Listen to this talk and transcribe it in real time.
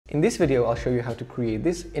In this video, I'll show you how to create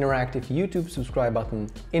this interactive YouTube subscribe button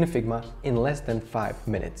in Figma in less than 5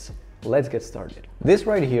 minutes. Let's get started. This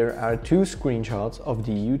right here are two screenshots of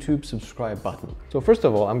the YouTube subscribe button. So first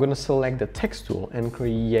of all, I'm going to select the text tool and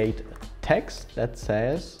create text that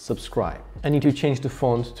says subscribe. I need to change the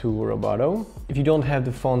font to Roboto. If you don't have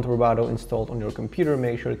the font Roboto installed on your computer,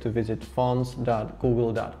 make sure to visit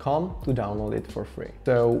fonts.google.com to download it for free.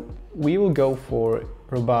 So we will go for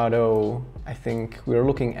Roboto. I think we're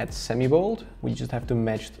looking at semi-bold. We just have to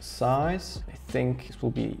match the size. I think this will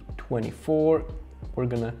be 24. We're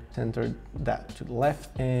gonna center that to the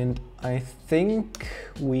left, and I think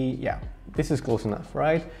this is close enough,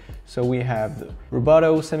 right? So we have the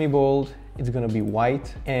Roboto semi-bold, it's gonna be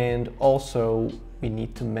white, and also we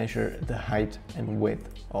need to measure the height and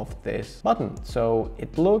width of this button. So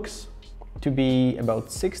it looks to be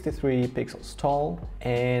about 63 pixels tall,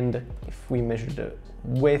 and if we measure the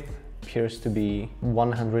width, appears to be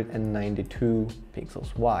 192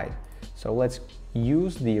 pixels wide. So let's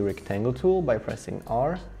use the rectangle tool by pressing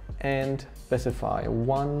R and specify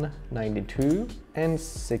 192 and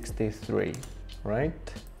 63, right?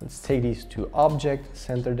 Let's take these two objects,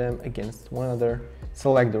 center them against one another,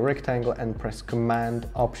 select the rectangle and press Command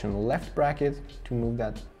Option left bracket to move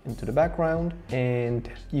that into the background. And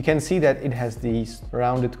you can see that it has these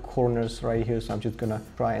rounded corners right here, so I'm just gonna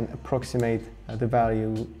try and approximate the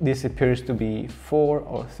value. This appears to be 4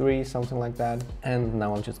 or 3, something like that. And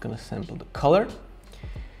now I'm just gonna sample the color.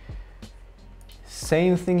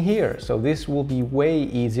 Same thing here. So this will be way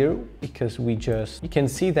easier because you can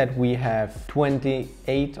see that we have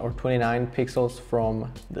 28 or 29 pixels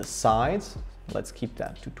from the sides. Let's keep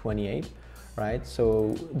that to 28, right?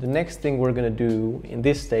 So the next thing we're gonna do in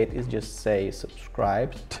this state is just say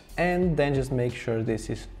subscribed, and then just make sure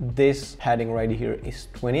this heading right here is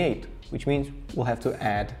 28, which means we'll have to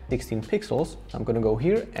add 16 pixels. I'm gonna go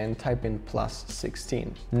here and type in plus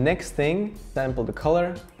 16. Next thing, sample the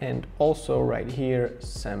color, and also right here,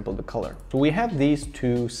 sample the color. So we have these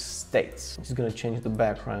two states. I'm just gonna change the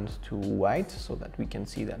background to white so that we can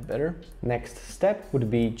see that better. Next step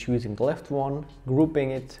would be choosing the left one,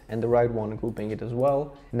 grouping it, and the right one, grouping it as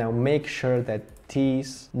well. Now make sure that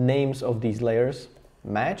these names of these layers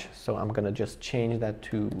match, so I'm gonna just change that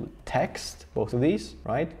to text, both of these,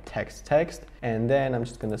 right? Text, and then I'm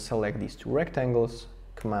just gonna select these two rectangles,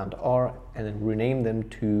 Command R, and then rename them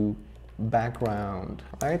to background,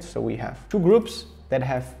 right? So we have two groups that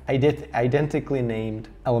have identically named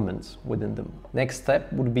elements within them. Next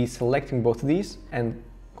step would be selecting both of these and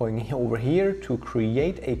going over here to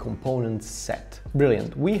create a component set.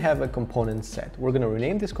 Brilliant, we have a component set. We're gonna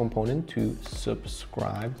rename this component to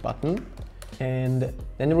subscribe button. And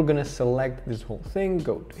then we're gonna select this whole thing,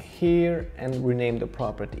 go to here and rename the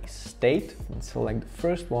property state, and select the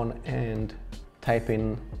first one and type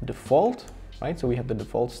in default, right? So we have the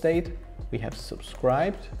default state, we have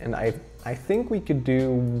subscribed, and I think we could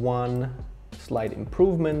do one slight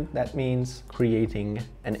improvement. That means creating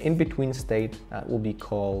an in-between state that will be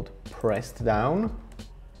called pressed down.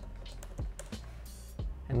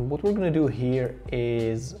 And what we're gonna do here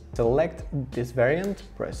is select this variant,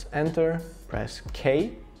 press enter, press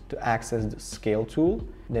K to access the scale tool,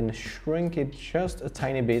 then shrink it just a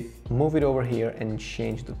tiny bit, move it over here and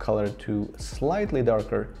change the color to slightly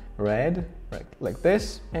darker red, right, like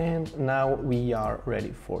this. And now we are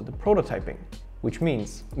ready for the prototyping, which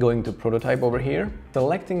means going to prototype over here,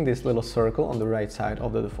 selecting this little circle on the right side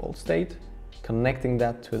of the default state, connecting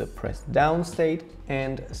that to the press down state,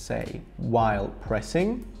 and say while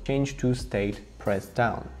pressing, change to state press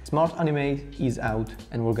down. Smart animate is out,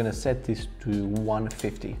 and we're gonna set this to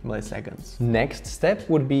 150 milliseconds. Next step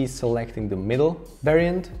would be selecting the middle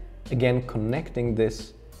variant, again connecting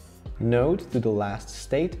this node to the last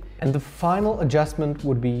state, and the final adjustment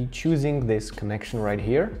would be choosing this connection right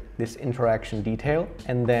here, this interaction detail,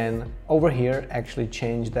 and then over here actually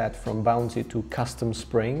change that from bouncy to custom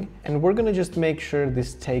spring, and we're gonna just make sure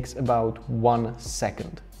this takes about 1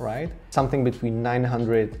 second, right? Something between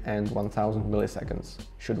 900 and 1000 milliseconds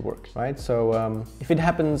should work, right? So if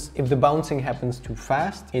the bouncing happens too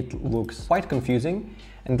fast, it looks quite confusing.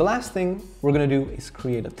 And the last thing we're gonna do is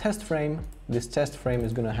create a test frame. This test frame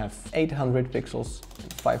is gonna have 800 pixels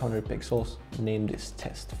and 500 pixels. Name this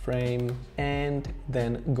test frame, and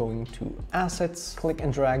then going to assets, click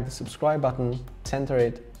and drag the subscribe button, center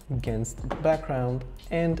it against the background,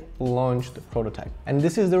 and launch the prototype. And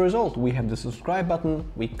this is the result. We have the subscribe button,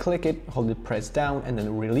 we click it, hold it pressed down, and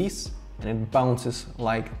then release, and it bounces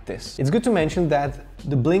like this. It's good to mention that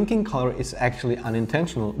the blinking color is actually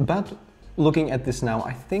unintentional, but looking at this now,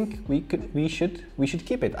 I think we should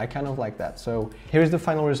keep it. I kind of like that. So here's the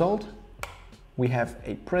final result. we have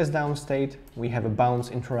a press down state, we have a bounce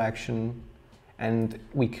interaction, and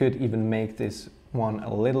we could even make this one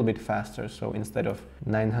a little bit faster. So instead of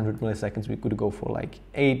 900 milliseconds, we could go for like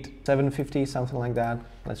 750, something like that.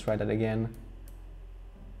 Let's try that again.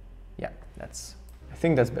 Yeah, I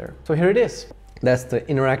think that's better. So here it is. That's the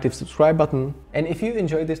interactive subscribe button. And if you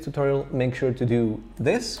enjoyed this tutorial, make sure to do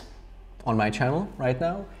this on my channel right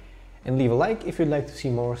now and leave a like if you'd like to see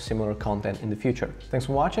more similar content in the future. Thanks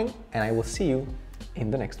for watching, and I will see you in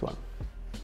the next one.